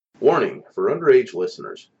Warning for underage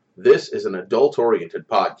listeners. This is an adult-oriented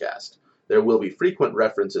podcast. There will be frequent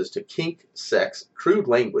references to kink, sex, crude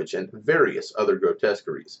language, and various other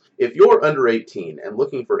grotesqueries. If you're under 18 and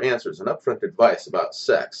looking for answers and upfront advice about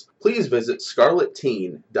sex, please visit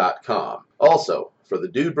scarletteen.com. Also, for the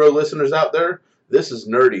dude bro listeners out there, this is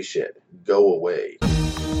nerdy shit. Go away.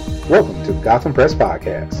 Welcome to the Gotham Press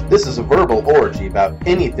Podcast. This is a verbal orgy about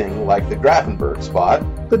anything like the Grafenberg spot,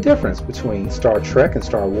 The difference between Star Trek and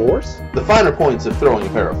Star Wars, the finer points of throwing a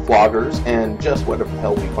pair of floggers, and just whatever the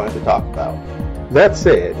hell we find to talk about. That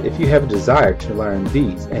said, if you have a desire to learn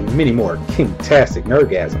these and many more kinktastic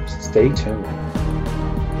nerdgasms, stay tuned.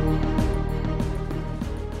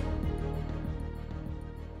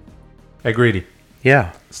 Hey, Greedy.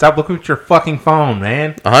 Yeah. Stop looking at your fucking phone,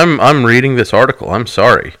 man. I'm reading this article. I'm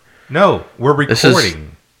sorry. No, we're This recording, is-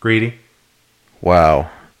 Greedy. Wow.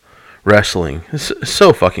 Wrestling. It's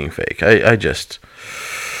so fucking fake. I just...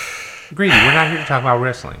 Greedy, we're not here to talk about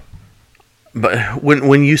wrestling. But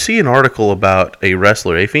when you see an article about a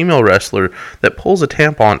wrestler, a female wrestler, that pulls a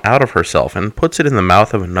tampon out of herself and puts it in the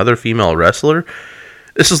mouth of another female wrestler,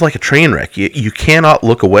 this is like a train wreck. You cannot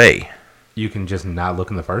look away. You can just not look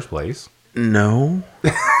in the first place. No.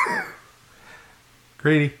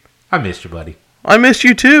 Greedy, I missed you, buddy. I missed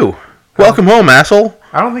you too. Welcome home, asshole.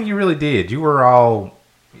 I don't think you really did. You were all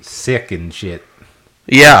sick and shit.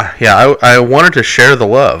 Yeah. I wanted to share the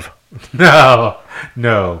love.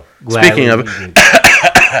 No. Speaking of-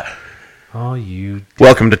 Oh, you...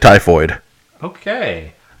 Welcome to typhoid.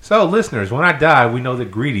 Okay. So, listeners, when I die, we know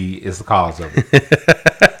that Greedy is the cause of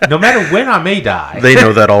it. No matter when I may die. They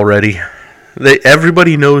know that already.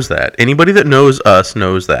 Everybody knows that. Anybody that knows us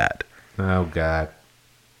knows that. Oh, God.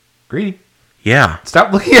 Greedy, Yeah.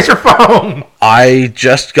 stop looking at your phone. I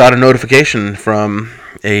just got a notification from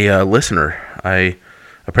a listener.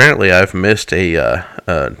 I've missed a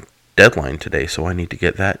deadline today, so I need to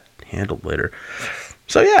get that handled later.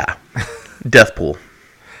 So yeah, death pool.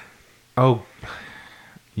 Oh,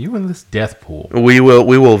 you in this death pool. We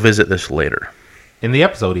will visit this later. In the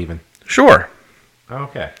episode, even. Sure.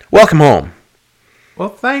 Okay. Welcome home. Well,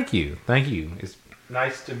 thank you. It's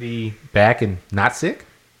nice to be back and not sick.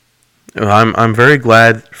 I'm very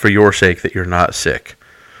glad for your sake that you're not sick.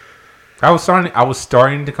 I was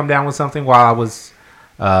starting to come down with something while I was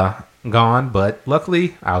gone, but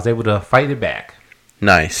luckily I was able to fight it back.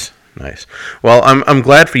 Nice. Well, I'm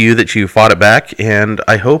glad for you that you fought it back, and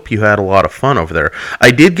I hope you had a lot of fun over there.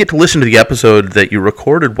 I did get to listen to the episode that you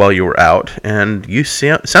recorded while you were out, and you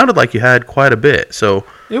sounded like you had quite a bit. So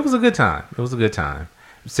It was a good time.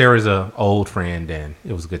 Sarah's an old friend, and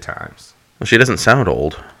it was good times. well, she doesn't sound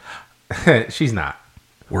old. She's not.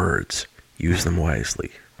 Words. Use them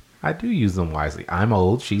wisely. I do use them wisely. I'm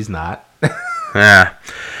old. She's not. Ah.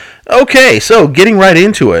 Okay, so getting right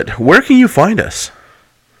into it. Where can you find us?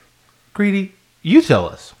 Greedy, you tell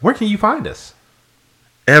us. Where can you find us?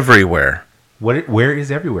 Everywhere. Where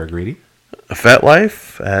is everywhere, Greedy?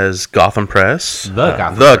 FetLife as Gotham Press. The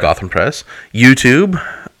Gotham Press. Gotham Press. YouTube.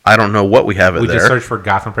 I don't know what we have it We there. just search for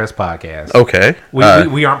Gotham Press Podcast. Okay.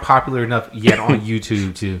 We aren't popular enough yet on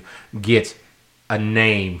YouTube to get a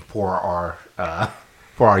name for our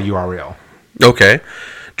URL. Okay.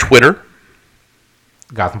 Twitter.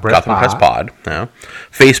 Gotham Press Gotham Press Pod. Yeah.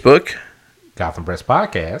 Facebook. Gotham Press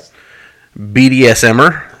Podcast.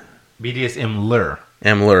 BDSMer. BDSM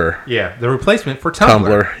Emler. Yeah, the replacement for Tumblr.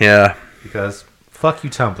 Tumblr. Yeah. Because fuck you,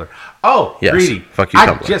 Tumblr. Oh, Yes, Greedy. fuck you, I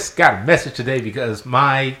Tumblr. just got a message today because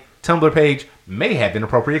my Tumblr page may have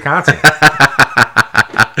inappropriate content.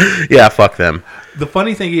 Yeah, fuck them. The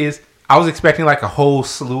funny thing is, I was expecting like a whole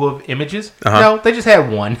slew of images. Uh-huh. No, they just had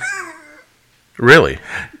one. Really?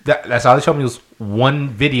 That's all they showed me was one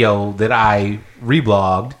video that I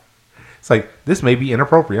reblogged. It's like, this may be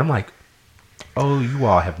inappropriate. I'm like, oh, you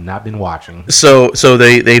all have not been watching. So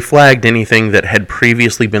they flagged anything that had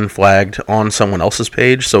previously been flagged on someone else's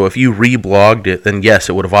page. So if you reblogged it, then yes,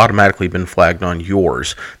 it would have automatically been flagged on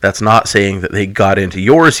yours. That's not saying that they got into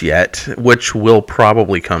yours yet, which will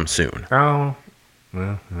probably come soon. Oh,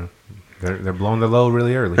 well, they're blowing their load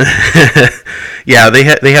really early. Yeah, they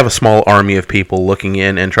have a small army of people looking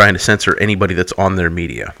in and trying to censor anybody that's on their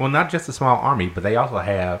media. Well, not just a small army, but they also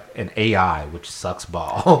have an AI which sucks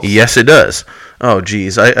balls. Yes, it does. Oh,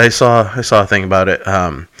 geez, I saw a thing about it.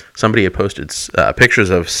 Somebody had posted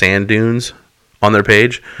pictures of sand dunes on their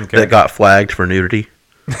page that got flagged for nudity.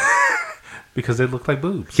 Because they look like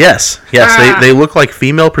boobs. Yes, they look like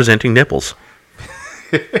female presenting nipples.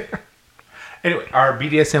 Anyway, our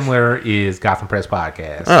BDSM layer is Gotham Press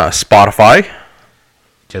Podcast. Spotify.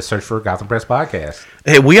 Just search for Gotham Press Podcast.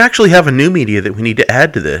 Hey, we actually have a new media that we need to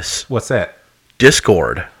add to this. What's that?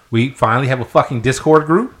 Discord. We finally have a fucking Discord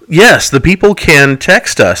group. Yes, the people can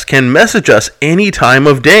text us, can message us any time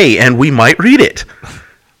of day, and we might read it.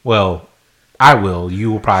 Well, I will.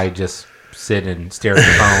 You will probably just sit and stare at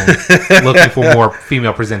the phone looking for more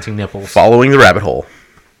female presenting nipples. Following the rabbit hole.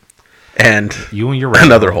 And You and your rabbit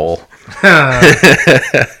another hole.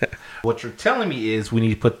 hole. What you're telling me is we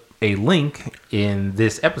need to put a link in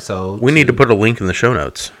this episode. We need to put a link in the show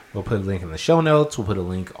notes. We'll put a link in the show notes. We'll put a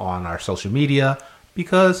link on our social media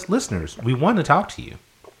because, listeners, we want to talk to you.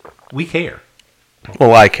 We care.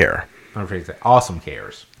 Well, I care. I'm afraid to say awesome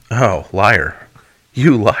cares. Oh, liar.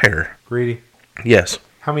 You liar. Greedy, Yes,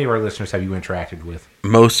 how many of our listeners have you interacted with?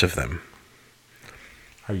 most of them.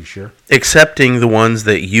 Are you sure? Excepting the ones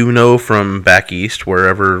that you know from back east,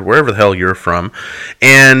 wherever the hell you're from,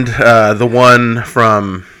 and the one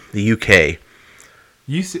from the UK.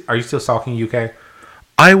 Are you still stalking UK?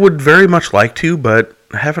 I would very much like to, but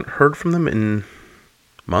I haven't heard from them in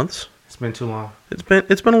months. It's been too long. It's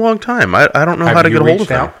been a long time. I don't know Have how to you get a hold of reached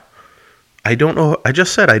them. out? I don't know. I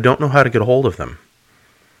just said I don't know how to get a hold of them.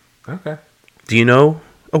 Okay. Do you know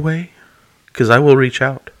a way? Because I will reach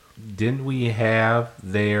out. Didn't we have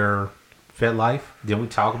their FetLife? Didn't we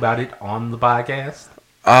talk about it on the podcast?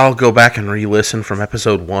 I'll go back and re-listen from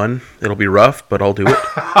episode 1. It'll be rough, but I'll do it.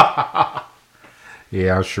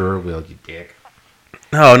 Yeah, I'm sure it will, you dick.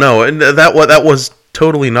 No, and that was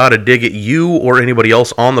totally not a dig at you or anybody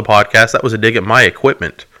else on the podcast. That was a dig at my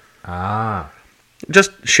equipment. Ah.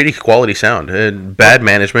 Just shitty quality sound and bad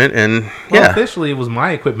management, and Well, yeah. officially it was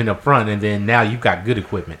my equipment up front, and then now you've got good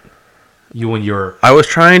equipment. You and your... I was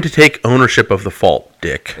trying to take ownership of the fault,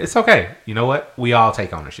 Dick. It's okay. You know what? We all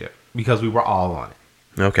take ownership because we were all on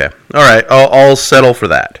it. Okay, all right. I'll settle for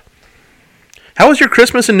that. How was your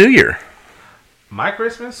Christmas and New Year? My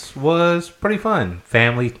Christmas was pretty fun.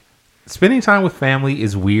 Spending time with family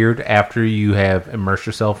is weird after you have immersed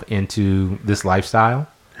yourself into this lifestyle.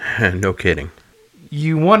 No kidding.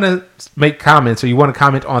 You want to make comments or you want to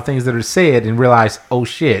comment on things that are said and realize, oh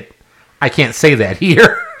shit, I can't say that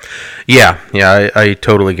here. Yeah, I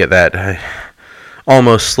totally get that. I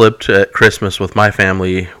almost slipped at Christmas with my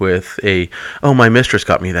family with my mistress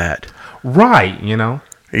got me that. Right, you know.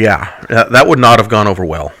 Yeah, that would not have gone over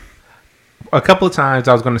well. A couple of times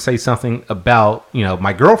I was going to say something about,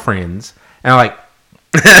 my girlfriends, and I'm like,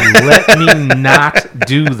 let me not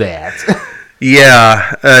do that.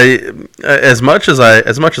 Yeah, as much as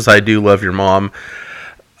I do love your mom,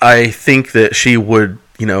 I think that she would,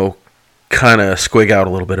 kind of squig out a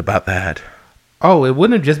little bit about that. Oh, it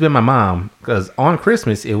wouldn't have just been my mom, because on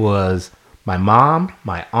Christmas it was my mom,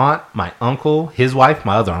 my aunt, my uncle, his wife,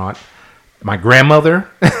 my other aunt, my grandmother,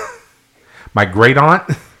 my great aunt.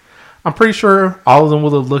 I'm pretty sure all of them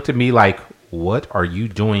would have looked at me like, what are you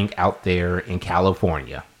doing out there in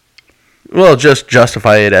California? Well, just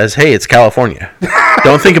justify it as, hey, it's California.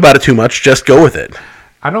 Don't think about it too much. Just go with it.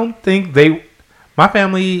 I don't think my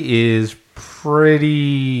family is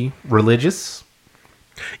pretty religious.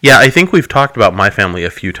 Yeah, I think we've talked about my family a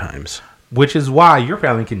few times. Which is why your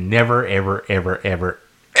family can never, ever, ever, ever,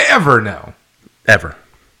 ever know. Ever.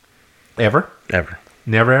 Ever? Ever.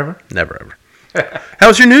 Never, ever? Never, ever. How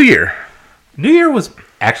was your New Year? New Year was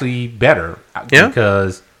actually better. Yeah?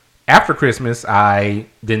 Because after Christmas, I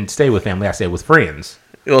didn't stay with family. I stayed with friends.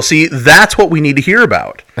 Well, see, that's what we need to hear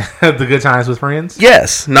about. The good times with friends?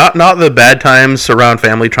 Yes, not the bad times around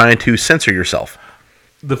family trying to censor yourself.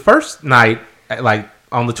 The first night, like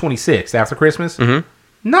on the 26th after Christmas,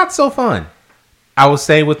 not so fun. I was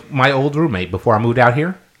staying with my old roommate before I moved out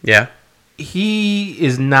here. Yeah. He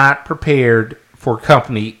is not prepared for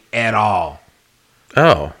company at all.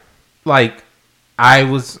 Oh. Like, I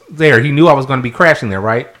was there. He knew I was going to be crashing there,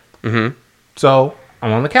 right? Mm-hmm. So,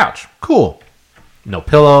 I'm on the couch. Cool. No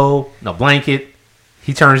pillow, no blanket.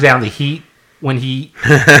 He turns down the heat when he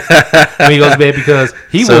goes to bed because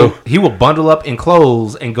he will bundle up in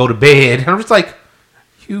clothes and go to bed. And I'm just like,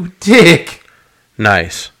 you dick.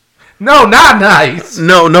 Nice. No, not nice.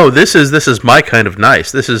 No, this is my kind of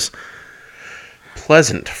nice. This is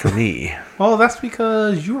pleasant for me. Well, that's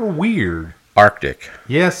because you're weird. Arctic.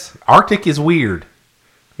 Yes, Arctic is weird.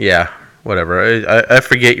 Yeah, whatever. I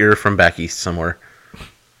forget you're from back east somewhere.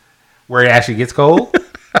 Where it actually gets cold?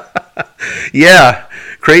 Yeah,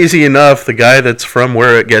 crazy enough, the guy that's from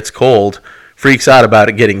where it gets cold freaks out about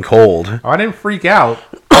it getting cold. Oh, I didn't freak out.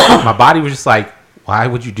 My body was just like, why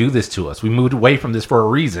would you do this to us? We moved away from this for a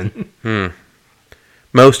reason.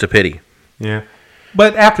 Most a pity. Yeah.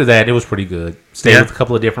 But after that, it was pretty good. Stayed Yeah. with a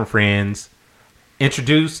couple of different friends.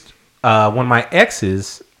 Introduced one of my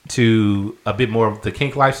exes to a bit more of the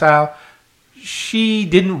kink lifestyle. She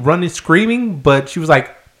didn't run it screaming, but she was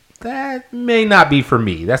like, that may not be for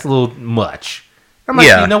me. That's a little much. I'm like,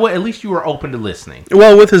 Yeah. you know what? At least you were open to listening.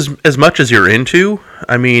 Well, with as much as you're into,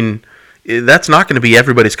 I mean, that's not going to be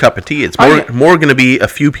everybody's cup of tea. It's more going to be a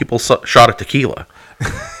few people shot at tequila.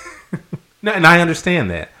 No, and I understand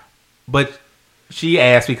that. But she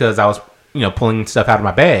asked because I was, pulling stuff out of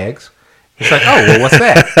my bags. It's like, oh, well, what's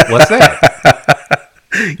that? What's that?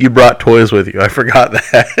 You brought toys with you. I forgot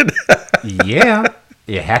that. Yeah,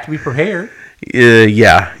 you have to be prepared.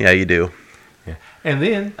 Yeah, you do. Yeah. And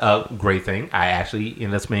then, great thing, I actually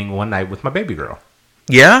ended up spending one night with my baby girl.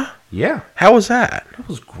 Yeah? Yeah, How was that? it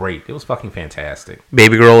was great. It was fucking fantastic.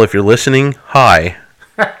 Baby girl, if you're listening, hi.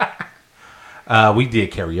 We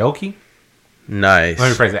did karaoke. Nice. Let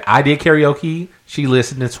me phrase it. I did karaoke. She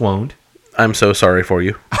listened and swooned. I'm so sorry for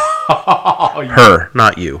you. Oh, Her,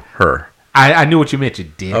 not you. Her. I knew what you meant, you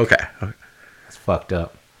dick. Okay. That's fucked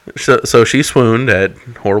up. So she swooned at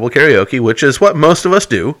horrible karaoke, which is what most of us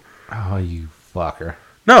do. Oh, you fucker.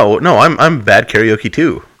 No, I'm bad karaoke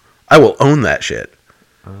too. I will own that shit.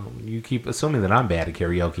 You keep assuming that I'm bad at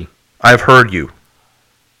karaoke. I've heard you.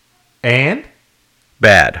 And?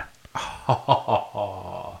 Bad.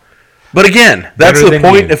 But again, that's Better the than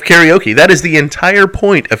point you. of karaoke. That is the entire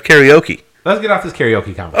point of karaoke. Let's get off this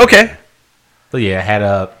karaoke conversation. Okay. So yeah, I had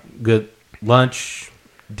a good lunch,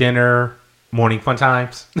 dinner, morning fun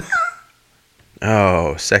times.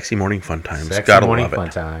 Oh, sexy morning fun times. Sexy Gotta morning love fun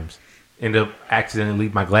it. times. Ended up accidentally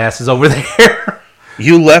leaving my glasses over there.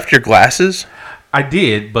 You left your glasses? I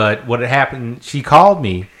did, but what had happened, she called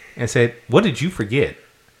me and said, "What did you forget?"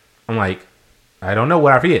 I'm like, "I don't know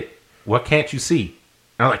what I forget. What can't you see?"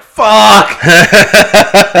 And I'm like, "Fuck!"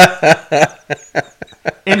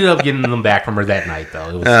 Ended up getting them back from her that night, though.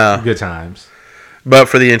 It was good times. But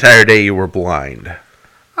for the entire day, you were blind.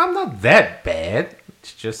 I'm not that bad.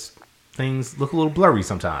 It's just things look a little blurry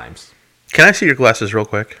sometimes. Can I see your glasses real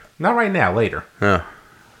quick? Not right now, later. Oh.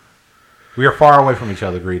 We are far away from each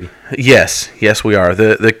other, Greedy. Yes, we are.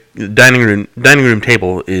 The dining room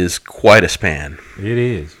table is quite a span. It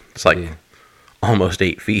is. It's like It is. almost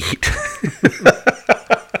 8 feet.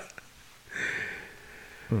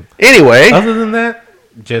 Anyway, Other than that,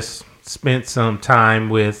 just spent some time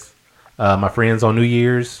with my friends on New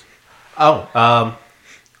Year's. The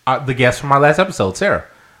guest from our last episode, Sarah.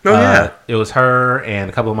 Oh, yeah. It was her and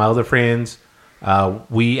a couple of my other friends.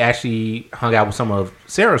 We actually hung out with some of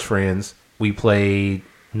Sarah's friends. We played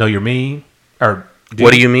Know Your Meme.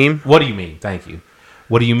 What do you mean? What do you mean? Thank you.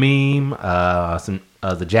 What do you meme? Some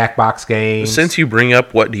the Jackbox games. Since you bring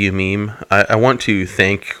up What Do You Meme, I want to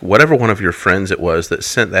thank whatever one of your friends it was that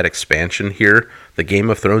sent that expansion here, the Game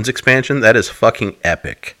of Thrones expansion. That is fucking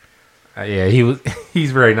epic. Yeah,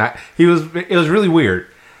 he's very nice. It was really weird.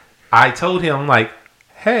 I told him, like,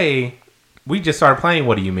 hey, we just started playing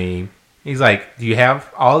What Do You Mean? He's like, do you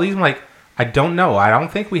have all these? I'm like, I don't know. I don't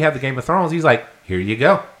think we have the Game of Thrones. He's like, here you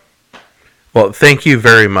go. Well, thank you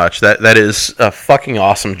very much. That is a fucking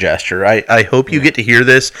awesome gesture. I hope you get to hear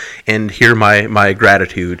this and hear my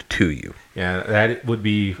gratitude to you. Yeah, that would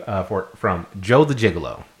be from Joe the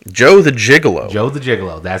Gigolo. Joe the Gigolo. Joe the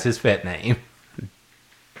Gigolo. That's his pet name.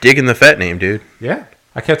 Digging the fat name, dude. Yeah.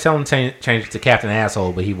 I kept telling him to change it to Captain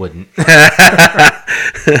Asshole, but he wouldn't. No,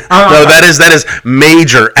 that is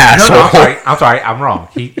major asshole. No, I'm sorry. I'm wrong.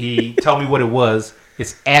 He told me what it was.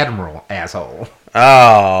 It's Admiral Asshole.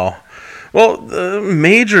 Oh. Well,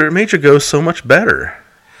 major goes so much better.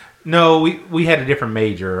 No, we had a different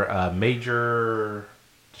major. Major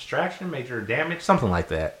distraction, major damage, something like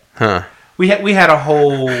that. Huh. We had a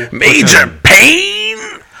whole... Major pain?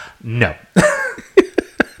 No.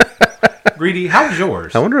 Greedy, how was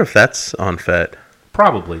yours? I wonder if that's on FET.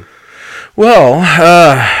 Probably. Well,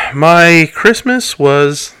 my Christmas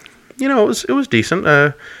was, it was decent.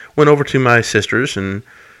 Went over to my sister's and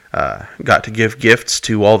got to give gifts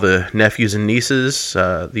to all the nephews and nieces.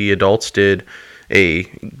 The adults did a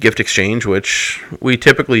gift exchange, which we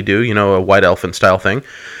typically do, a white elephant style thing.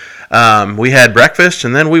 We had breakfast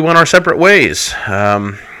and then we went our separate ways.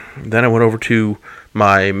 Then I went over to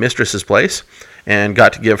my mistress's place and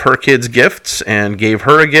got to give her kids gifts and gave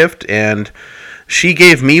her a gift, and she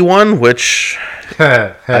gave me one, which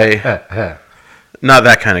not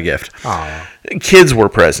that kind of gift. Aw. Kids were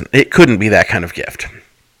present. It couldn't be that kind of gift.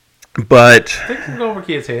 But They can go over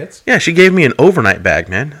kids' heads. yeah, she gave me an overnight bag,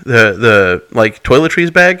 man. The like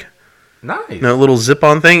toiletries bag, Nice. little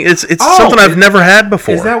zip-on thing. It's Oh, something I've never had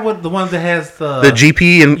before. Is that what the one that has the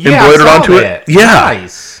GP Yeah, I embroidered saw onto that. it? Yeah.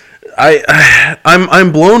 Nice.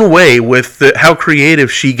 I'm blown away with how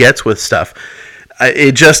creative she gets with stuff.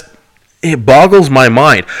 It boggles my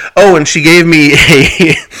mind. Oh, and she gave me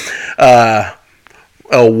a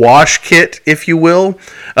a wash kit, if you will.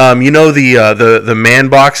 The man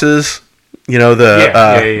boxes.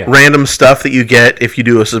 The random stuff that you get if you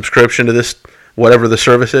do a subscription to this, whatever the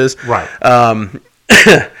service is. Right.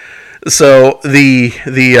 So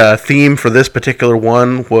the theme for this particular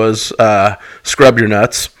one was scrub your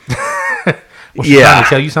nuts. Was she trying to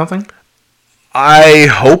tell you something? I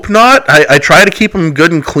hope not. I try to keep them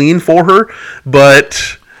good and clean for her,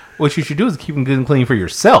 but what you should do is keep them good and clean for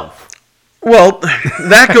yourself. Well,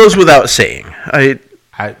 that goes without saying.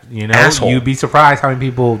 Asshole. You'd be surprised how many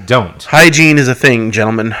people don't. Hygiene is a thing,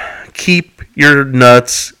 gentlemen. Keep your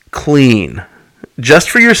nuts clean, just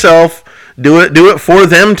for yourself. Do it for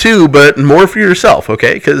them too, but more for yourself,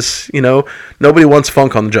 okay? Because nobody wants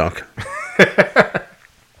funk on the junk.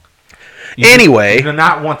 Anyway, you do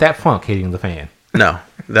not want that funk hitting the fan. No,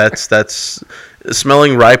 that's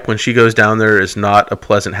smelling ripe when she goes down there is not a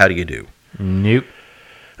pleasant how do you do. Nope.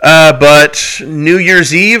 But New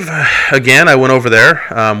Year's Eve, again, I went over there.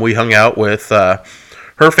 We hung out with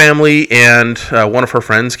her family, and one of her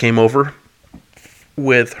friends came over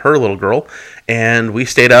with her little girl, and we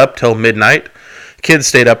stayed up till midnight. Kids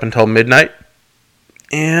stayed up until midnight,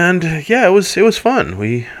 and yeah, it was fun.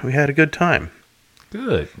 We had a good time.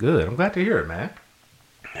 Good. I'm glad to hear it, man.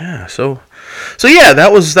 Yeah, so yeah,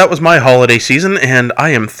 that was my holiday season, and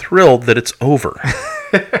I am thrilled that it's over.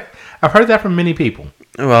 I've heard that from many people.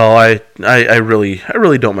 Well, I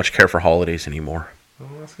really don't much care for holidays anymore. Well,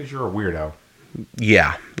 that's because you're a weirdo.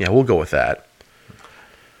 Yeah, we'll go with that.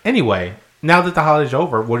 Anyway, now that the holiday's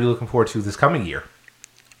over, what are you looking forward to this coming year?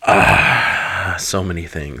 So many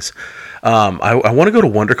things. I want to go to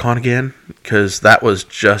WonderCon again because that was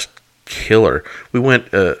just killer. We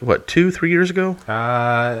went 2-3 years ago?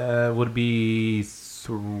 Would be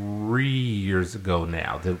 3 years ago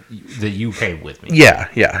now that you came with me. Yeah.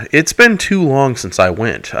 It's been too long since I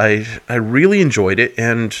went. I really enjoyed it,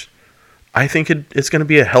 and I think it's going to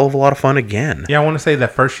be a hell of a lot of fun again. Yeah, I want to say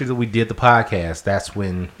that first year that we did the podcast, that's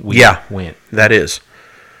when we went. That is.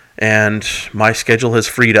 And my schedule has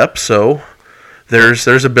freed up, so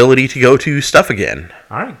there's ability to go to stuff again.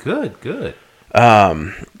 All right, good.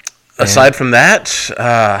 Aside from that,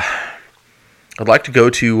 I'd like to go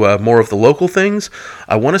to more of the local things.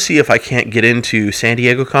 I want to see if I can't get into San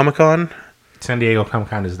Diego Comic-Con. San Diego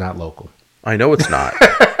Comic-Con is not local. I know it's not.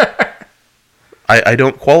 I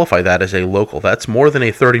don't qualify that as a local. That's more than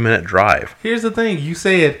a 30-minute drive. Here's the thing. You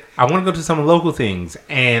said, I want to go to some local things,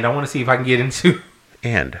 and I want to see if I can get into...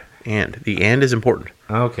 And. The and is important.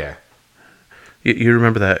 Okay. You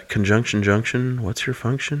remember that conjunction junction? What's your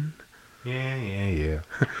function? Yeah.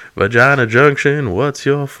 Vagina junction, what's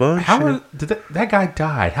your function? How did that guy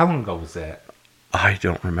died? How long ago was that? I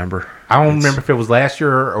don't remember. I don't remember if it was last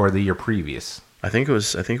year or the year previous. I think it was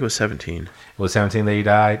 17. It was 17 that he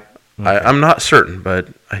died? Okay. I'm not certain, but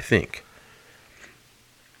I think.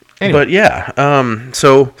 Anyway. But yeah,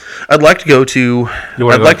 so I'd like to go to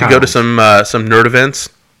some nerd events.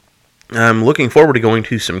 I'm looking forward to going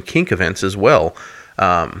to some kink events as well.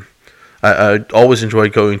 I always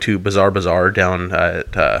enjoyed going to Bazaar down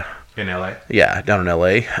at in LA. Yeah, down in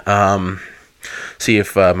LA. See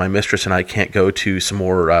if my mistress and I can't go to some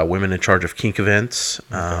more women in charge of kink events.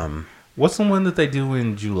 Okay. What's the one that they do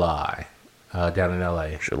in July down in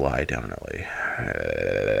LA? July down in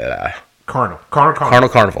LA.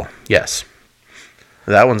 Carnival. Yes,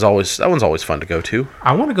 that one's always fun to go to.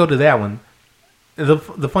 I want to go to that one. The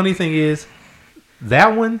funny thing is,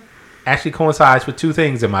 that one actually coincides with two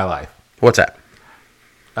things in my life. What's that?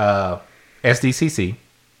 SDCC,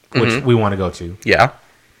 which we want to go to. Yeah.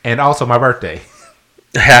 And also my birthday.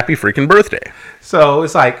 Happy freaking birthday. So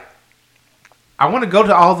it's like, I want to go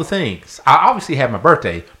to all the things. I obviously have my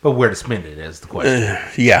birthday, but where to spend it is the question.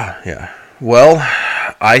 Yeah. Well,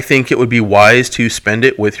 I think it would be wise to spend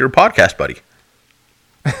it with your podcast buddy.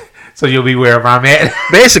 So you'll be wherever I'm at.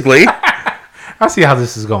 Basically. I see how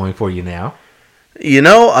this is going for you now.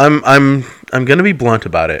 I'm going to be blunt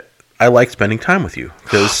about it. I like spending time with you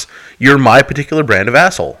because you're my particular brand of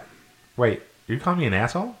asshole. Wait, you calling me an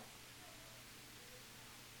asshole?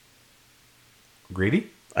 Greedy?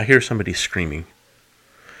 I hear somebody screaming.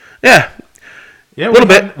 Yeah, a little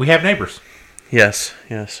bit. We have neighbors. Yes.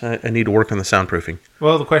 I need to work on the soundproofing.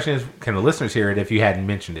 Well, the question is, can the listeners hear it if you hadn't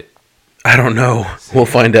mentioned it? I don't know. We'll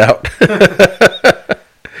find out.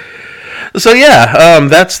 So yeah,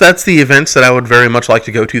 that's the events that I would very much like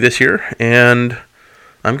to go to this year, and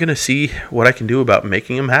I'm going to see what I can do about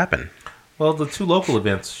making them happen. Well, the two local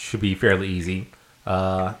events should be fairly easy.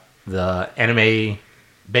 The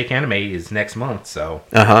Bake Anime is next month, so...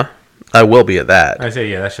 I will be at that. I say,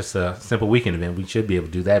 yeah, that's just a simple weekend event. We should be able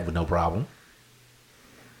to do that with no problem.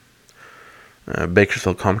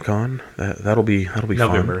 Bakersfield Comic Con. That'll be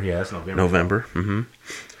November. fun. Yeah, it's November. November. Mm-hmm.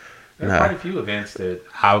 There are quite a few events that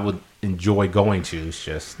I would enjoy going to. It's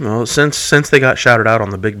just Well, since they got shouted out on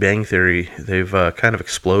The Big Bang Theory, they've kind of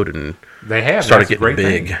exploded and they have started That's a getting great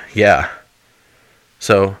big. thing. Yeah.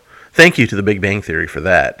 So thank you to The Big Bang Theory for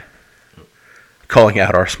that. Calling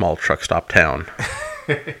out our small truck stop town.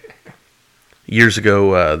 Years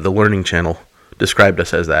ago, the Learning Channel described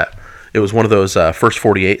us as that. It was one of those First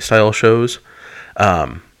 48 style shows.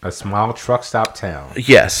 A small truck stop town.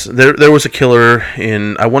 Yes, there was a killer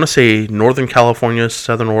in, I want to say, Northern California,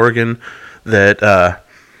 Southern Oregon, that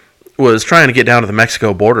was trying to get down to the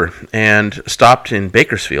Mexico border and stopped in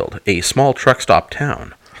Bakersfield, a small truck stop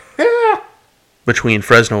town between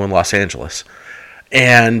Fresno and Los Angeles.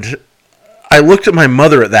 And I looked at my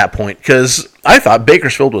mother at that point because I thought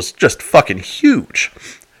Bakersfield was just fucking huge.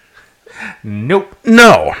 Nope.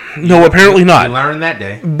 No, apparently You not. learned that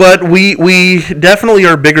day. But we definitely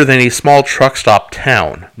are bigger than a small truck stop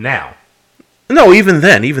town. Now, No, even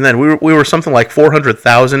then, we were something like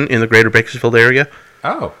 400,000 in the greater Bakersfield area.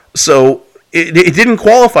 oh, So it didn't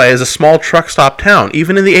qualify as a small truck stop town,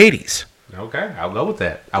 even in the 80s. okay, I'll go with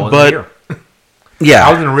that. I wasn't But- here. Yeah,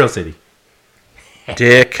 I was in a real city.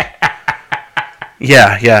 dick.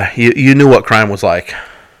 Yeah, you knew what crime was like.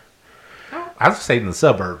 I was staying in the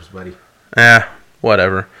suburbs, buddy.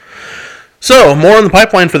 Whatever. So, more on the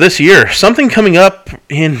pipeline for this year. Something coming up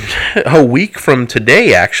in a week from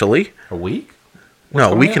today, actually. A week? No, a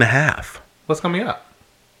coming week up? and a half. What's coming up?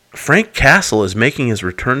 Frank Castle is making his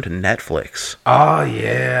return to Netflix. Oh,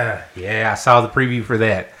 yeah. Yeah, I saw the preview for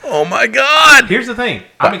that. Oh my god! Here's the thing.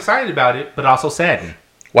 I'm excited about it, but also saddened.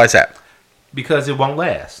 Why is that? Because it won't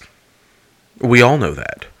last. We all know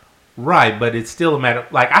that. Right, but it's still a matter...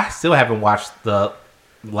 Like, I still haven't watched the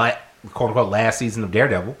quote-unquote last season of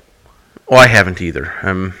Daredevil. Oh, I haven't either.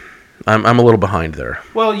 I'm a little behind there.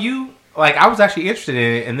 Well, I was actually interested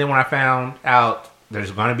in it, and then when I found out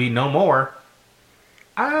there's going to be no more,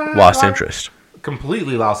 I Lost interest.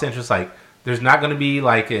 Completely lost interest. Like, there's not going to be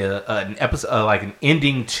like an episode, like an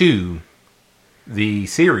ending to the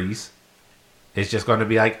series. It's just going to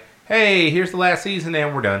be like, hey, here's the last season,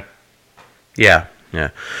 and we're done. Yeah.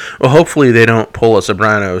 Well, hopefully they don't pull a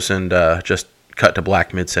Sopranos and just cut to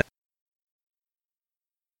black mid-sentence.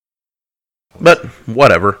 But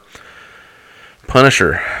whatever.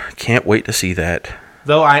 Punisher. Can't wait to see that.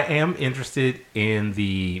 Though I am interested in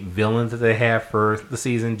the villain that they have for the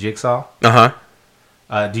season, Jigsaw.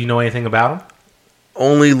 Uh-huh. Do you know anything about him?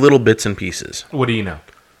 Only little bits and pieces. What do you know?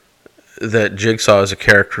 That Jigsaw is a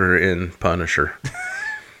character in Punisher.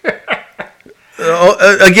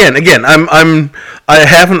 Again, I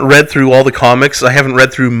haven't read through all the comics. I haven't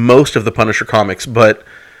read through most of the Punisher comics, but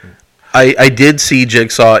I did see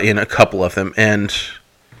Jigsaw in a couple of them, and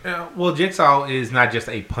Well, Jigsaw is not just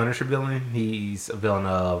a Punisher villain. He's a villain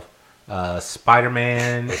of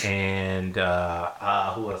Spider-Man and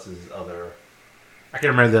who else is other? I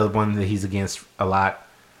can't remember the other one that he's against a lot.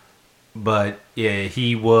 But yeah,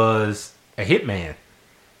 he was a hitman,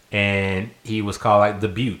 and he was called like the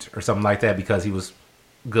Butte or something like that because he was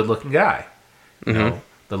a good-looking guy. You know,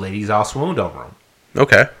 the ladies all swooned over him.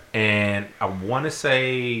 okay. And I want to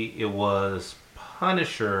say it was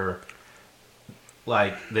Punisher,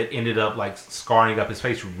 like, that ended up like scarring up his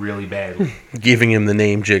face really badly, Giving him the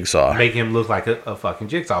name Jigsaw. making him look like a fucking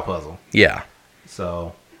jigsaw puzzle. Yeah.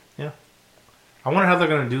 So, yeah, I wonder how they're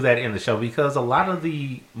going to do that in the show because a lot of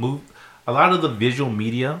the visual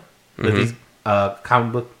media that these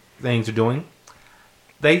comic book things are doing,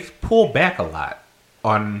 they pull back a lot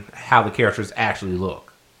on how the characters actually look.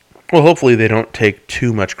 Well, hopefully they don't take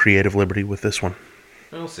too much creative liberty with this one.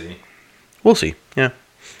 We'll see. We'll see. Yeah.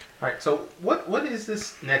 All right, so what is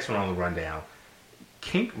this next one on the rundown?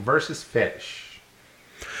 Kink versus fetish.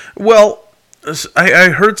 Well, I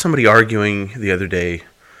heard somebody arguing the other day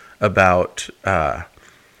about,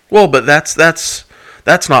 but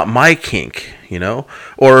that's not my kink, you know,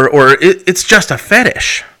 or it's just a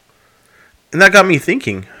fetish, and that got me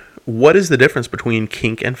thinking: what is the difference between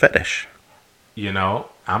kink and fetish? You know,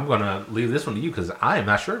 I'm gonna leave this one to you because I am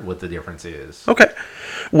not sure what the difference is. Okay,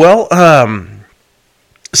 well,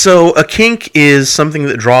 so a kink is something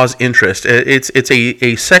that draws interest. It's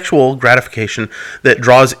a sexual gratification that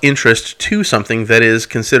draws interest to something that is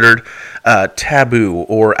considered taboo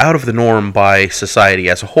or out of the norm by society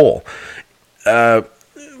as a whole.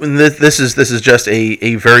 This is just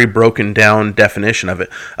a very broken down definition of it.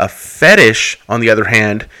 A fetish, on the other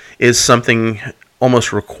hand, is something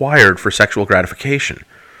almost required for sexual gratification.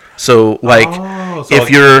 So, like,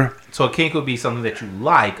 So a kink would be something that you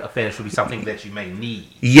like. A fetish would be something that you may need.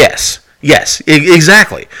 Yes, Yes,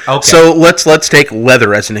 exactly. Okay. So let's take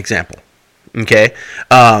leather as an example. Okay,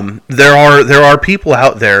 there are people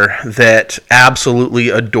out there that absolutely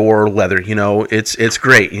adore leather. You know, it's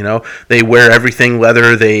great. You know, they wear everything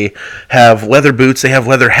leather. They have leather boots. They have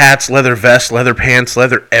leather hats, leather vests, leather pants,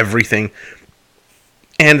 leather everything,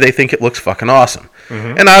 and they think it looks fucking awesome.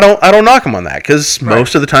 And I don't knock them on that because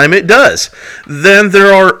most of the time it does. Then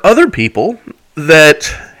there are other people that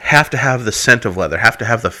have to have the scent of leather, have to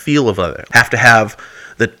have the feel of leather, have to have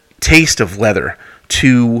the taste of leather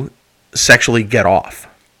to sexually get off.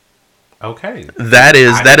 Okay. That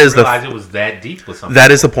is I didn't realize it was that deep with something.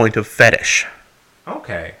 that is the point of fetish.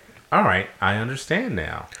 Okay. All right. I understand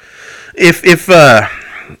now. If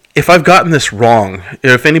I've gotten this wrong,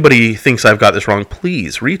 if anybody thinks I've got this wrong,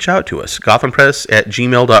 please reach out to us.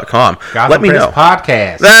 GothamPress@gmail.com. Let me Press know.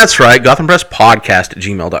 Podcast. That's right.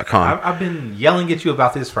 GothamPressPodcast@gmail.com. I've been yelling at you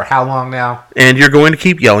about this for how long now? And you're going to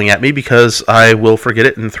keep yelling at me because I will forget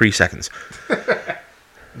it in 3 seconds.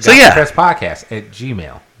 So yeah.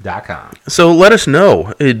 GothamPressPodcast@gmail.com. So let us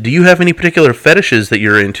know. Do you have any particular fetishes that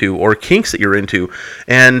you're into or kinks that you're into?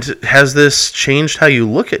 And has this changed how you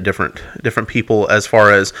look at different people as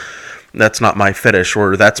far as that's not my fetish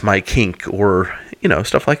or that's my kink or, you know,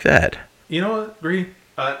 stuff like that? You know what, Bree?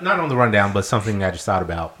 Not on the rundown, but something I just thought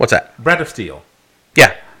about. What's that? Breath of Steel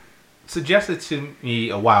Yeah. suggested to me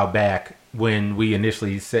a while back when we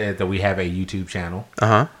initially said that we have a YouTube channel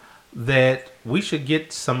Uh-huh. that we should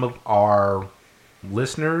get some of our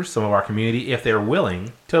listeners, some of our community, if they're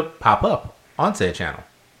willing, to pop up on said channel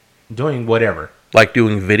doing whatever. Like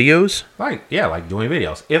doing videos? Like doing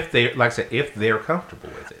videos. If they, like I said, if they're comfortable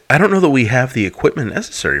with it. I don't know that we have the equipment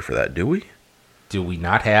necessary for that, do we? Do we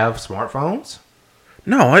not have smartphones?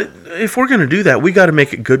 No, if we're going to do that, we got to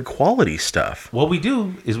make it good quality stuff. What we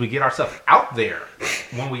do is we get our stuff out there.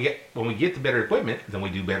 When we get the better equipment, then we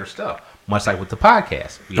do better stuff. Much like with the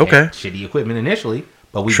podcast. We had shitty equipment initially,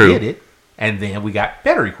 but we did it, and then we got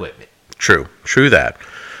better equipment. True that.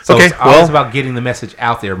 So it's always about getting the message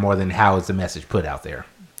out there more than how is the message put out there.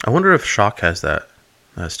 I wonder if Shock has that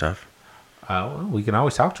stuff. Well, we can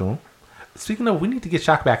always talk to him. Speaking of, we need to get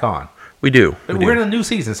Shock back on. We do. We're in a new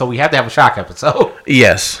season, so we have to have a Shock episode.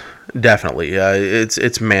 Yes, definitely.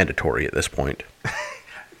 It's mandatory at this point.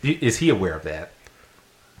 Is he aware of that?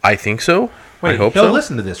 I think so. Wait, I hope he'll so.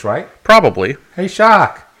 listen to this, right? Probably. Hey,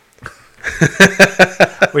 Shock.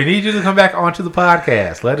 We need you to come back onto the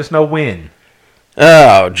podcast. Let us know when.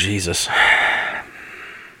 Oh, Jesus.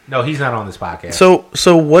 No, he's not on this podcast.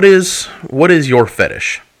 So what is your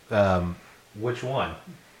fetish? Which one?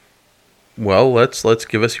 Well, let's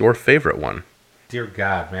give us your favorite one. Dear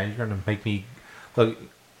God, man, you're gonna make me look.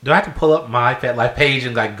 Do I have to pull up my FetLife page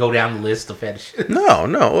and like go down the list of fetishes? No.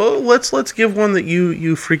 Well, let's give one that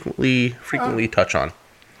you frequently touch on.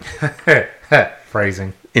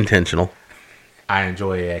 Phrasing. Intentional. I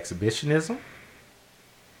enjoy exhibitionism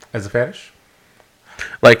as a fetish.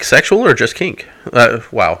 Like sexual or just kink?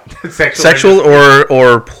 Wow. Sexual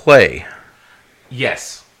or play?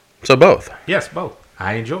 Yes. So both. Yes, both.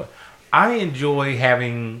 I enjoy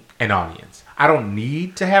having an audience. I don't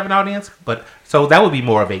need to have an audience, but so that would be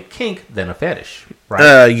more of a kink than a fetish,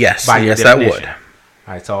 right? Yes. By your Yes, that definition. would.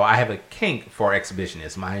 All right, so I have a kink for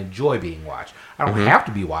exhibitionism. I enjoy being watched. I don't have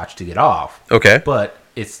to be watched to get off. Okay. But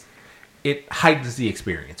it heightens the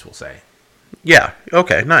experience, we'll say. Yeah.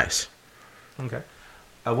 Okay. Nice. Okay.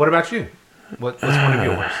 What about you? What's one of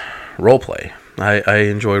yours? Role play. I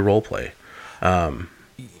enjoy role play. Go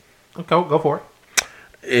for it.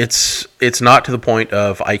 It's not to the point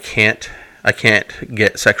of I can't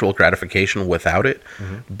get sexual gratification without it,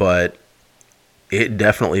 but it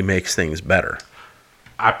definitely makes things better.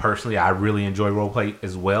 I really enjoy roleplay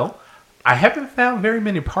as well. I haven't found very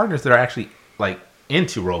many partners that are actually like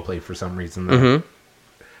into roleplay for some reason. Though.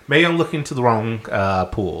 Maybe I'm looking to the wrong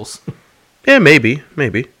pools. Yeah, maybe. I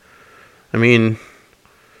mean,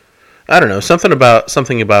 I don't know. Something about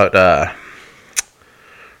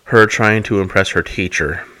her trying to impress her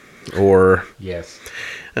teacher, or Yes.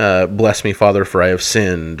 bless me, Father, for I have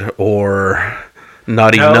sinned, or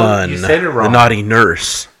naughty nun, you said it wrong. the naughty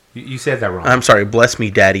nurse. You said that wrong. I'm sorry. Bless me,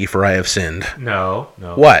 Daddy, for I have sinned. No.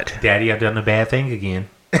 What? Daddy, I've done a bad thing again.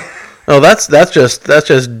 Oh, that's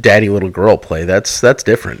just daddy little girl play. That's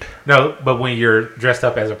different. No, but when you're dressed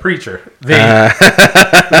up as a preacher, then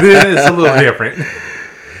it's a little different.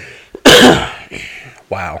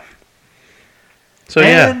 Wow. So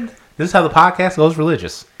And this is how the podcast goes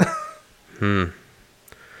religious.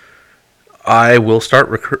 I will start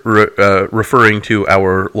referring to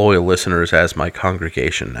our loyal listeners as my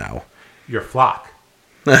congregation now. Your flock.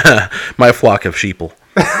 My flock of sheeple.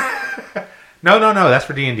 No. That's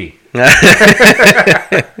for D&D.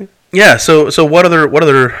 Yeah. So what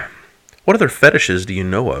other fetishes do you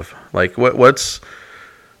know of? Like what's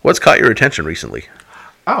caught your attention recently?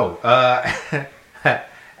 Oh,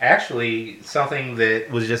 actually, something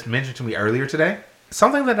that was just mentioned to me earlier today.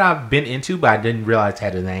 Something that I've been into, but I didn't realize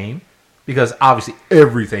had a name. Because obviously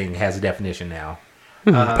everything has a definition now.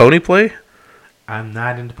 Pony play? I'm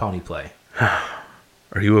not into pony play.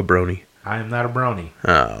 Are you a brony? I am not a brony.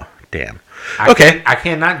 Oh, damn. I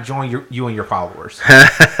cannot join you and your followers.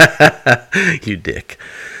 You dick.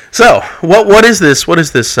 So, what is this? What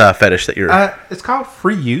is this fetish that you're? It's called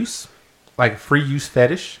free use, like free use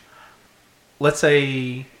fetish. Let's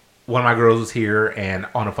say one of my girls was here and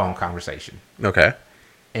on a phone conversation, Okay.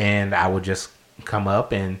 and I would just come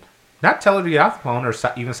up and not tell her to get off the phone or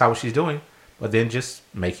even stop what she's doing, but then just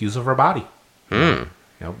make use of her body. You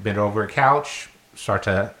know, bend her over a couch, start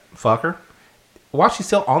to fuck her while she's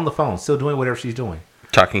still on the phone, still doing whatever she's doing.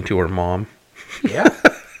 Talking to her mom. Yeah,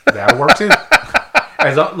 that'll work too.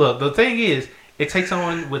 Look, the thing is, it takes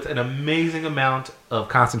someone with an amazing amount of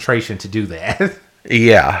concentration to do that.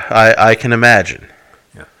 Yeah, I can imagine.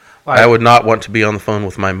 Yeah. I would not want to be on the phone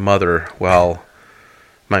with my mother while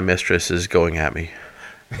my mistress is going at me.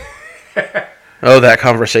 Oh, that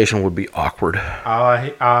conversation would be awkward. All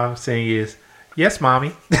I'm saying is, yes,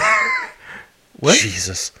 mommy. What?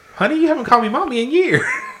 Jesus. Honey, you haven't called me mommy in years.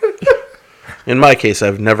 In my case,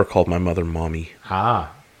 I've never called my mother mommy.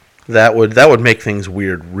 Ah. That would make things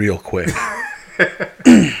weird real quick.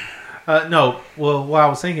 No, well, what I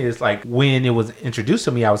was thinking is, like, when it was introduced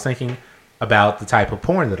to me, I was thinking about the type of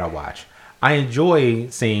porn that I watch. I enjoy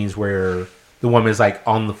scenes where the woman is, like,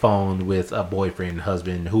 on the phone with a boyfriend,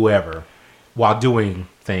 husband, whoever, while doing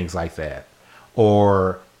things like that.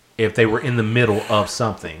 Or if they were in the middle of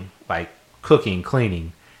something, like cooking,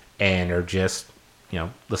 cleaning, and they're just, you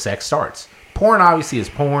know, the sex starts. Porn obviously is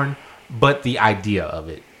porn, but the idea of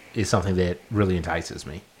it is something that really entices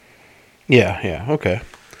me. Yeah, okay.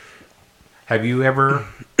 Have you ever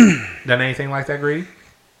done anything like that, Greedy?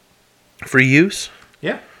 Free use?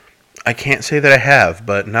 Yeah. I can't say that I have,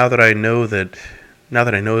 but now that I know that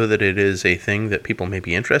it is a thing that people may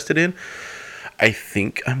be interested in, I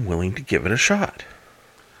think I'm willing to give it a shot.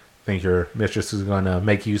 Think your mistress is going to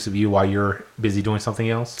make use of you while you're busy doing something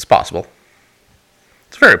else? It's possible.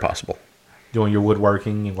 It's very possible. Doing your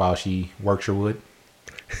woodworking while she works your wood?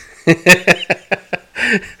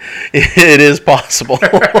 It is possible.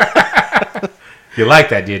 You like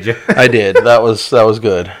that, did you? I did. That was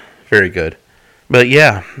good. Very good. But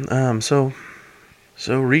yeah, so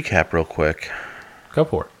recap real quick. Go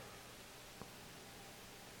for it.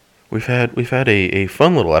 We've had a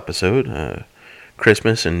fun little episode.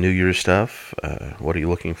 Christmas and New Year's stuff. What are you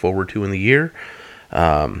looking forward to in the year?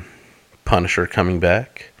 Punisher coming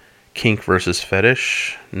back. Kink versus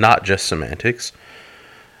fetish. Not just semantics.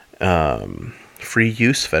 Free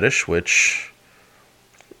use fetish, which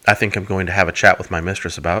I think I'm going to have a chat with my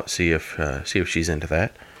mistress about. See if she's into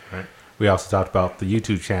that. Right. We also talked about the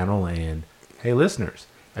YouTube channel, and hey, listeners,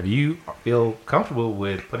 if you feel comfortable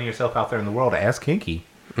with putting yourself out there in the world as kinky,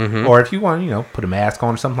 or if you want, put a mask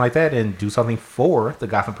on or something like that and do something for the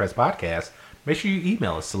Gotham Press Podcast, make sure you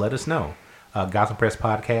email us to let us know.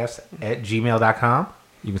 GothamPressPodcast@gmail.com.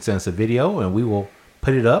 You can send us a video, and we will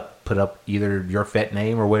put up either your fet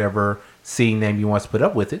name or whatever scene name you want us to put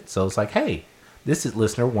up with it. So it's like, hey, this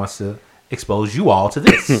listener wants to expose you all to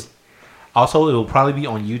this. Also, it will probably be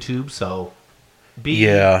on YouTube, so be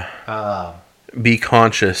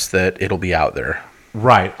conscious that it'll be out there.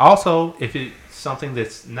 Right. Also, if it's something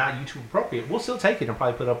that's not YouTube appropriate, we'll still take it and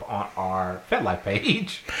probably put up on our FetLife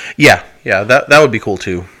page. Yeah, that would be cool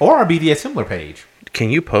too. Or our BDSMler page. Can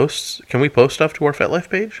we post stuff to our FetLife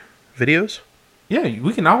page? Videos? Yeah,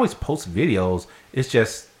 we can always post videos. It's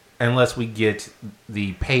just, unless we get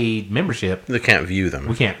the paid membership, they can't view them.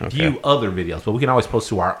 We can't view other videos, but we can always post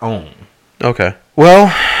to our own. Okay.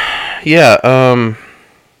 Well, yeah.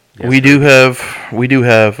 We do have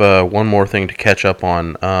one more thing to catch up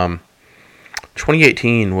on.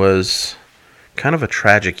 2018 was kind of a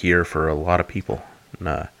tragic year for a lot of people.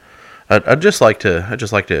 And, I'd just like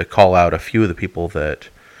to call out a few of the people that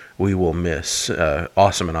we will miss.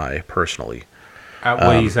 Awesome and I personally. What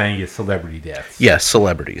are you saying is celebrity deaths? Yes,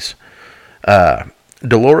 celebrities.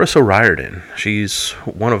 Dolores O'Riordan. She's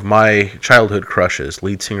one of my childhood crushes,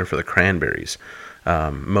 lead singer for the Cranberries.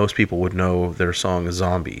 Most people would know their song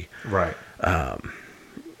Zombie. Right.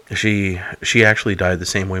 She actually died the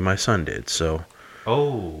same way my son did, so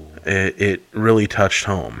it really touched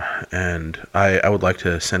home. And I would like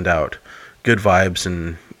to send out good vibes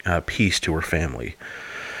and peace to her family.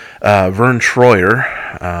 Vern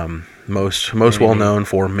Troyer, most Mini-Me. well known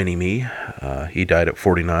for Mini-Me. He died at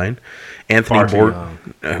 49. Anthony Far too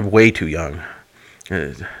Bourdain, way too young.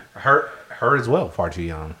 Her as well, far too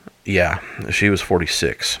young. Yeah, she was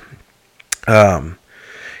 46.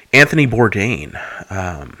 Anthony Bourdain,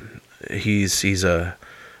 he's a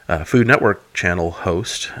Food Network channel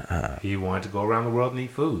host. He wanted to go around the world and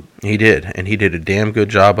eat food. He did, and he did a damn good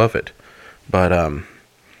job of it. But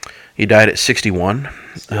he died at 61.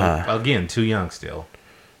 Still, again, too young still.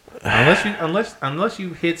 Unless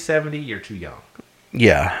you hit 70, you're too young.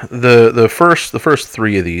 Yeah, the first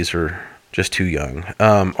three of these are just too young.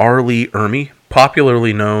 R. Lee Ermey,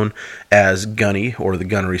 popularly known as Gunny or the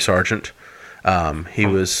Gunnery Sergeant. He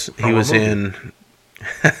was in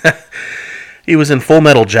he was in Full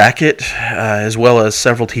Metal Jacket, as well as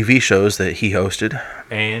several TV shows that he hosted.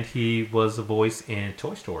 And he was the voice in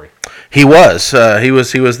Toy Story. He was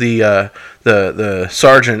the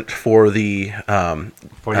sergeant for the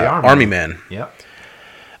Army Man. Yep.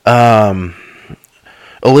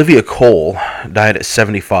 Olivia Cole died at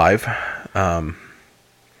 75. Do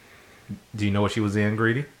you know what she was in,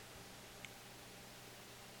 Greedy?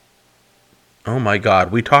 Oh my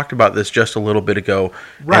God, we talked about this just a little bit ago.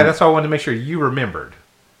 Right, that's why I wanted to make sure you remembered.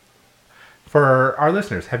 For our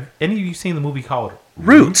listeners, have any of you seen the movie called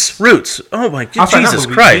Roots? Oh my God, I'm sorry, not Jesus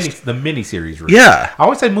movie, Christ. the miniseries Roots. Yeah. I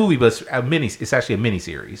always say movie, but it's actually a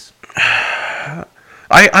miniseries.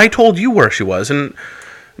 I told you where she was, and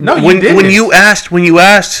No, you when didn't. you asked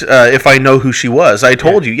if I know who she was, I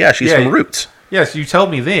told you, yeah, she's from Roots. Yes, you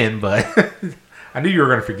told me then, but I knew you were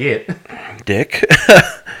going to forget. Dick.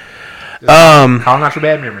 Calling out your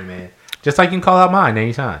bad memory, man. Just like you can call out mine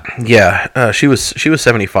anytime. Yeah, she was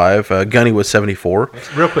 75. Gunny was 74.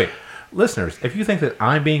 Real quick, listeners, if you think that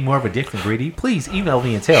I'm being more of a dick than Greedy, please email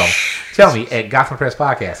me and tell me at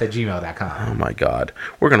gothampresspodcast@gmail.com. Oh my God,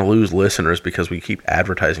 we're gonna lose listeners because we keep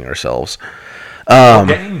advertising ourselves.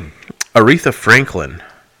 Dang. Aretha Franklin,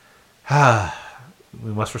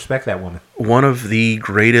 We must respect that woman. one of the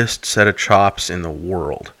greatest set of chops in the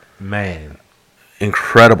world. Man.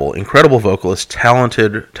 Incredible vocalist,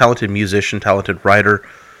 talented musician, talented writer,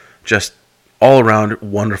 just all around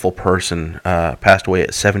wonderful person. Passed away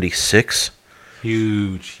at 76.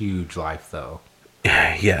 Huge life, though.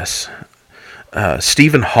 Yes.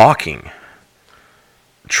 Stephen Hawking,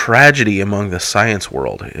 tragedy among the science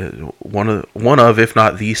world. One of, if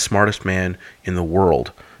not the smartest man in the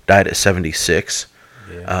world, died at 76.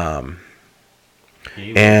 Yeah.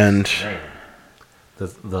 And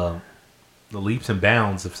the leaps and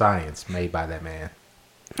bounds of science made by that man.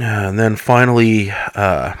 and then finally,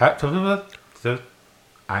 I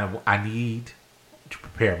need to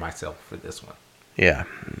prepare myself for this one. yeah,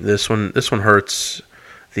 this one hurts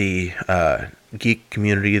the geek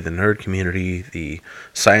community, the nerd community, the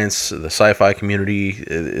science, the sci-fi community.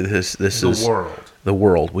 This is the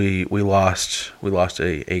world. We lost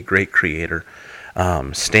a great creator.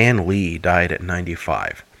 Stan Lee died at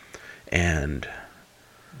 95, and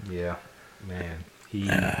Yeah, man. He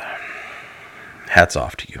hats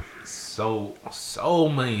off to you. so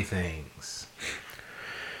many things.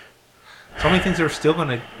 So many things that are still going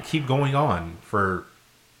to keep going on for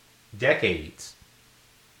decades.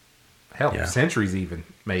 Hell, Yeah. centuries even,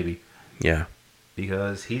 maybe. Yeah,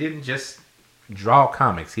 Because he didn't just draw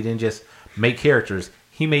comics. He didn't just make characters.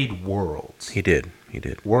 He made worlds. he did.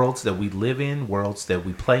 Worlds that we live in, worlds that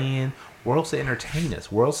we play in, worlds that entertain us,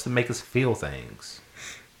 worlds that make us feel things.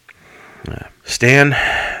 Stan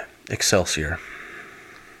Excelsior.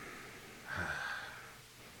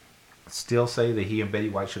 Still say that he and Betty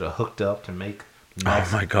White should have hooked up to make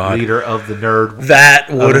next my God. leader of the nerd. That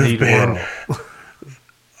would of the have nerd been. world.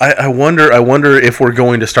 I wonder if we're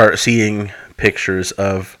going to start seeing pictures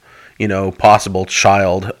of, possible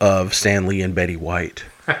child of Stan Lee and Betty White.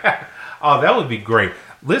 Oh, that would be great.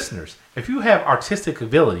 Listeners, if you have artistic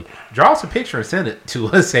ability, draw us a picture and send it to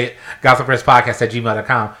us at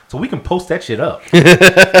gothampresspodcast@gmail.com so we can post that shit up.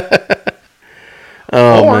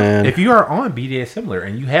 Or Man. if you are on BDS Similar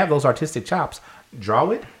and you have those artistic chops, draw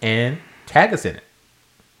it and tag us in it.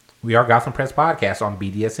 We are Gotham Press Podcast on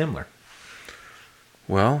BDS Similar.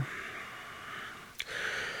 Well,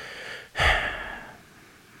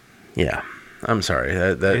 yeah, I'm sorry.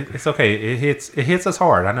 It's okay. It hits us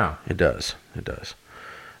hard. I know. It does.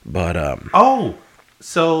 But Oh,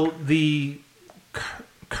 so the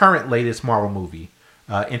current latest Marvel movie,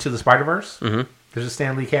 Into the Spider-Verse, there's a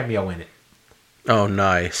Stan Lee cameo in it. oh,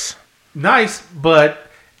 nice. Nice, but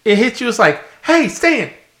it hits you. It's like, hey,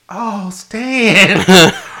 Stan. Oh, Stan.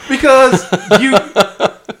 Because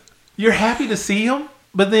you're happy to see him,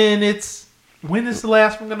 but then it's, when is the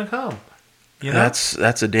last one going to come? You know?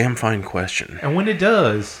 That's a damn fine question. And when it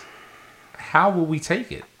does, how will we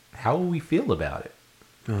take it? How will we feel about it?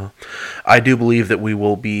 I do believe that we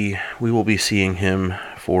will be seeing him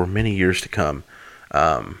for many years to come,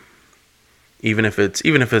 even if it's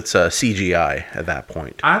CGI at that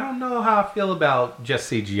point. I don't know how I feel about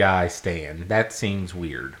just CGI Stan. That seems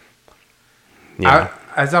weird. Yeah.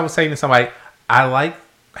 As I was saying to somebody, I like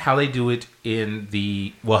how they do it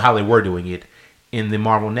how they were doing it in the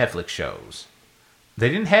Marvel Netflix shows. They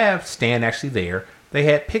didn't have Stan actually there. They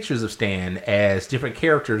had pictures of Stan as different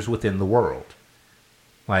characters within the world.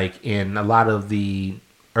 Like in a lot of the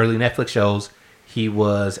early Netflix shows, he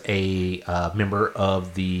was a member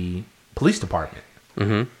of the police department.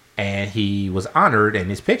 Mm-hmm. And he was honored, and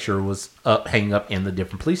his picture was hanging up in the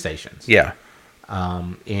different police stations. Yeah.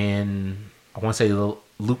 In, I want to say,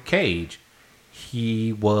 Luke Cage,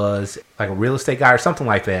 he was like a real estate guy or something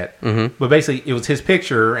like that. Mm-hmm. But basically, it was his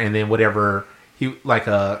picture, and then whatever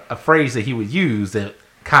a phrase that he would use that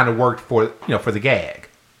kind of worked for the gag.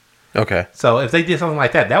 Okay. So if they did something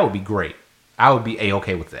like that, that would be great. I would be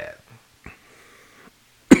A-okay with that.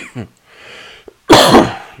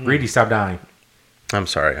 Greedy, stop dying. I'm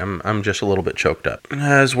sorry. I'm just a little bit choked up.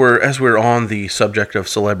 As we're on the subject of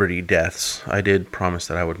celebrity deaths, I did promise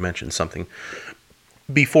that I would mention something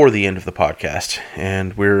before the end of the podcast,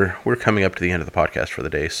 and we're coming up to the end of the podcast for the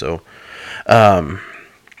day. So,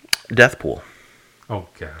 death pool. Oh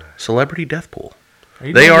God. Celebrity death pool.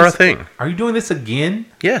 They are a thing. Are you doing this again?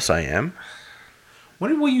 Yes, I am.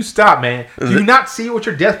 When will you stop, man? Do you not see what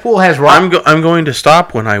your death pool has right? I'm going to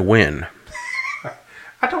stop when I win.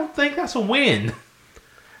 I don't think that's a win.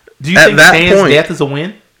 Do you think Stan's death is a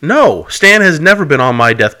win? No, Stan has never been on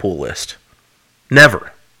my death pool list.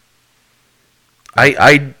 Never.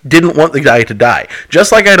 I didn't want the guy to die.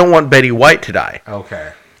 Just like I don't want Betty White to die.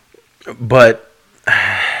 Okay. But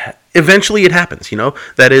eventually it happens,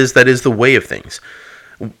 That is the way of things.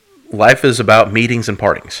 Life is about meetings and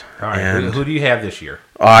partings. All right. And who do you have this year?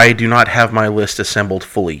 I do not have my list assembled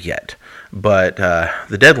fully yet. But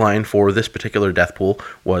the deadline for this particular death pool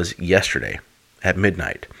was yesterday at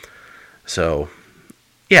midnight. So,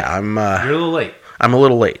 yeah, You're a little late. I'm a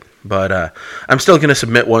little late. But I'm still going to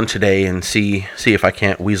submit one today and see if I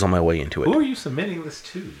can't weasel my way into it. Who are you submitting this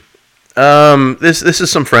to? This is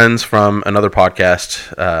some friends from another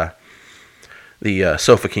podcast, the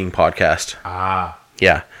Sofa King podcast. Ah.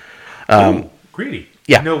 Yeah. Greedy.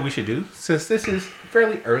 Yeah. You know what we should do? Since this is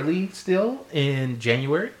fairly early still in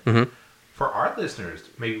January, for our listeners,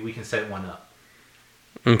 maybe we can set one up.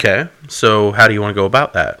 Okay. So how do you want to go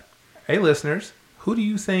about that? Hey, listeners, who do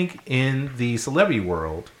you think in the celebrity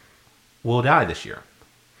world will die this year?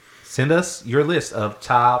 Send us your list of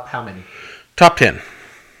how many? Top 10.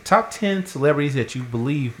 Top 10 celebrities that you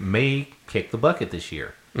believe may kick the bucket this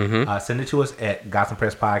year. Send it to us at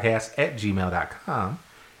gothampresspodcast@gmail.com,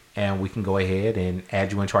 and we can go ahead and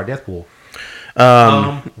add you into our death pool.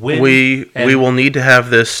 We will need to have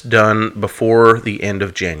this done before the end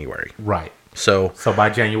of January. Right. So by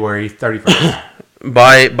January 31st.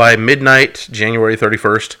 By midnight, January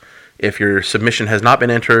 31st, if your submission has not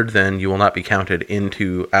been entered, then you will not be counted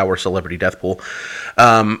into our celebrity death pool.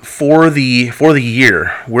 For the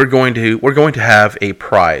year, we're going to have a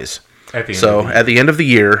prize. At the end of the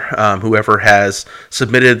year, whoever has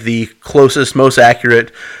submitted the closest, most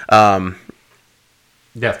accurate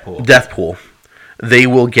death pool, they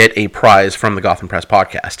will get a prize from the Gotham Press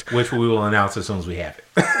podcast, which we will announce as soon as we have it.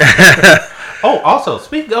 Oh, also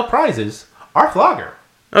speaking of prizes, our flogger.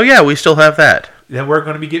 Oh yeah, we still have that. Then we're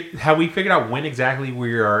going to be have we figured out when exactly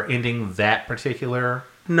we are ending that particular?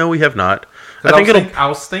 No, we have not. I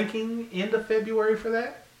was thinking end of February for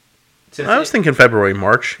that. I was thinking February,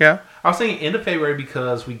 March. Yeah, I was thinking end of February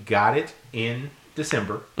because we got it in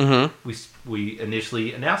December. Mm-hmm. We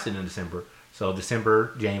initially announced it in December, so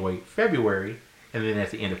December, January, February, and then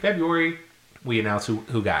at the end of February, we announced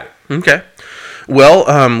who got it. Okay. Well,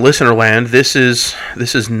 listener land, this is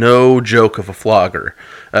no joke of a flogger.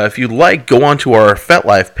 If you'd like, go on to our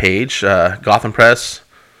FetLife page, Gotham Press,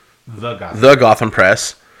 the Gotham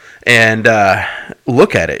Press, and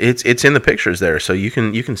look at it. It's in the pictures there, so you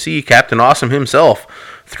can see Captain Awesome himself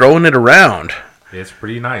throwing it around. It's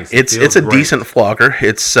pretty nice. It's a great. Decent flogger.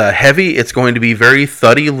 It's heavy. It's going to be very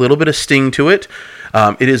thuddy, a little bit of sting to it.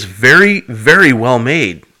 It is very, very well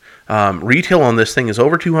made. Retail on this thing is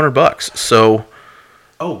over $200. So,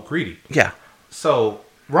 greedy. Yeah. So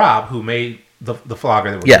Rob, who made the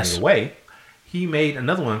flogger that we're giving away, he made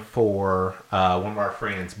another one for one of our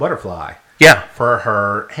friends, Butterfly. Yeah. For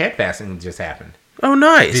her head fasting just happened. Oh,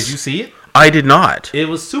 nice. Did you see it? I did not. It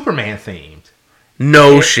was Superman themed.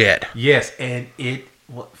 No shit. Yes, and it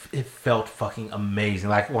felt fucking amazing.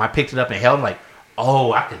 Like when I picked it up and held, I'm like,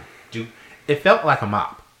 oh, I could do. It felt like a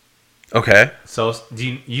mop. Okay. So do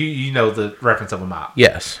you know the reference of a mop?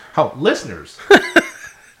 Yes. Oh, listeners.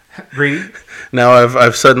 Greedy. Now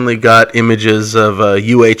I've suddenly got images of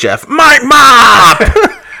UHF. My mop!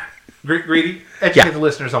 Greedy. Educate the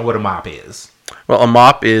listeners on what a mop is. Well, a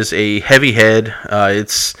mop is a heavy head.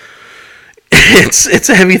 It's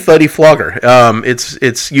a heavy, thuddy flogger.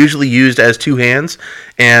 It's usually used as two hands,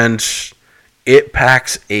 and it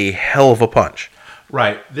packs a hell of a punch.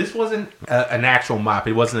 Right. This wasn't an actual mop.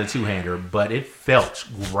 It wasn't a two-hander, but it felt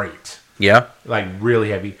great. Yeah. Like really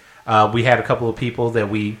heavy. We had a couple of people that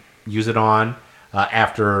we use it on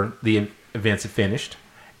after the events had finished,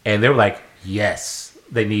 and they were like, "Yes,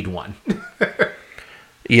 they need one."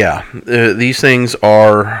 Yeah, these things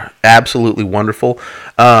are absolutely wonderful.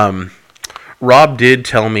 Rob did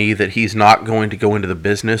tell me that he's not going to go into the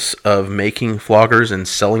business of making floggers and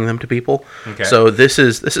selling them to people. Okay. So this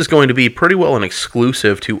is going to be pretty well an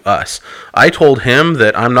exclusive to us. I told him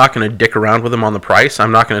that I'm not going to dick around with him on the price.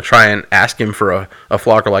 I'm not going to try and ask him for a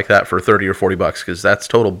flogger like that for $30 or $40 because that's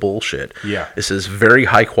total bullshit. Yeah. This is very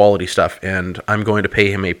high quality stuff, and I'm going to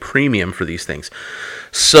pay him a premium for these things.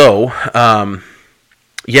 So,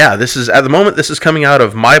 yeah, this is coming out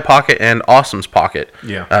of my pocket and Awesome's pocket.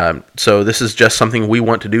 Yeah. So this is just something we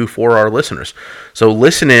want to do for our listeners. So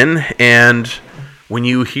listen in, and when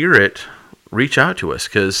you hear it, reach out to us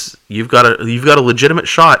because you've got a legitimate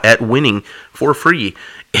shot at winning for free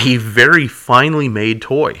a very finely made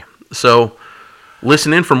toy. So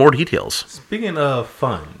listen in for more details. Speaking of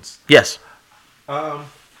funds, Yes.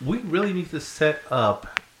 we really need to set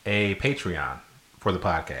up a Patreon for the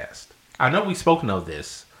podcast. I know we've spoken of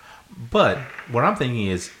this, but what I'm thinking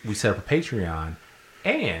is we set up a Patreon,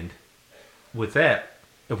 and with that,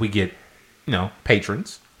 if we get,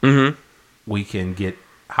 patrons, we can get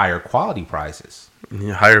higher quality prizes.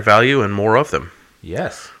 Higher value and more of them.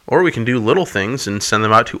 Yes. Or we can do little things and send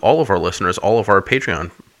them out to all of our listeners, all of our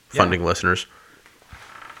Patreon funding listeners.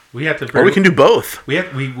 We have to. Or we can do both. We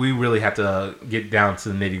really have to get down to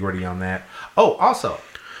the nitty-gritty on that. Oh, also,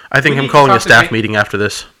 I think we I'm need to calling a talk to staff Jay- meeting after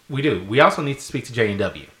this. we do. We also need to speak to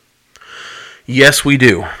J&W. Yes, we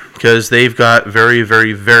do, because they've got very,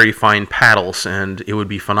 very, very fine paddles, and it would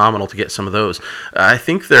be phenomenal to get some of those. I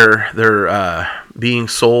think they're being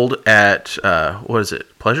sold at what is it?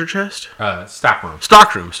 Pleasure Chest? Stockroom.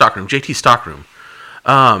 Stockroom, JT Stockroom.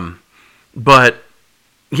 But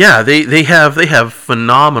yeah, they have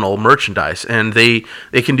phenomenal merchandise, and they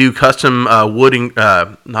can do custom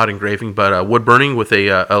not engraving, but wood burning with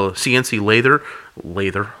a CNC laser.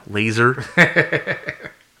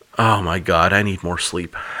 Oh my God, I need more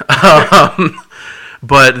sleep.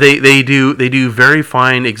 But they do very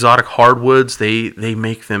fine exotic hardwoods. They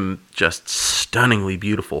make them just stunningly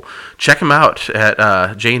beautiful. Check them out at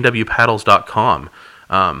jnwpaddles.com.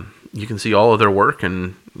 You can see all of their work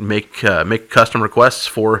and make custom requests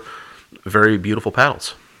for very beautiful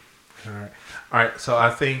paddles. All right. So I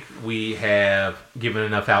think we have given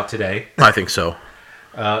enough out today. I think so.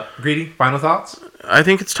 Greedy, final thoughts? I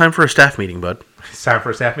think it's time for a staff meeting, bud. It's time for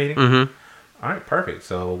a staff meeting? Mm-hmm. All right, perfect.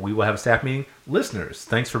 So we will have a staff meeting. Listeners,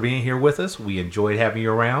 thanks for being here with us. We enjoyed having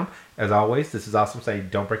you around. As always, this is Awesome saying,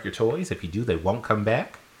 don't break your toys. If you do, they won't come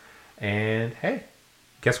back. And hey,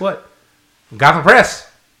 guess what? Gotham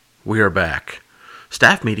Press! We are back.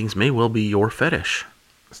 Staff meetings may well be your fetish.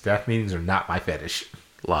 Staff meetings are not my fetish.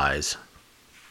 Lies.